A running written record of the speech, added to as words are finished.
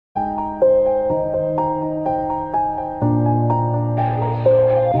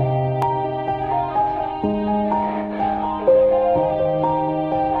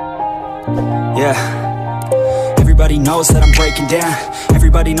knows that I'm breaking down.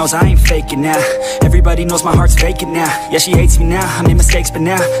 Everybody knows I ain't faking now. Everybody knows my heart's vacant now. Yeah, she hates me now, I made mistakes, but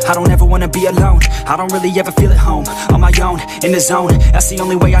now I don't ever wanna be alone. I don't really ever feel at home. On my own, in the zone, that's the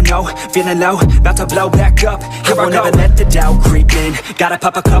only way I know. Feeling low, about to blow back up. Here I won't ever let the doubt creep in. Gotta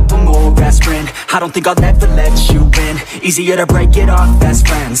pop a couple more aspirin. I don't think I'll ever let you in. Easier to break it off best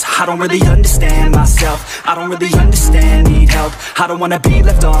friends. I don't really understand myself. I don't really understand, need help. I don't wanna be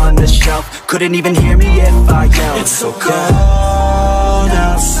left on the shelf. Couldn't even hear me if I yelled. It's so cold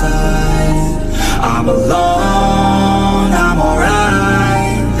outside,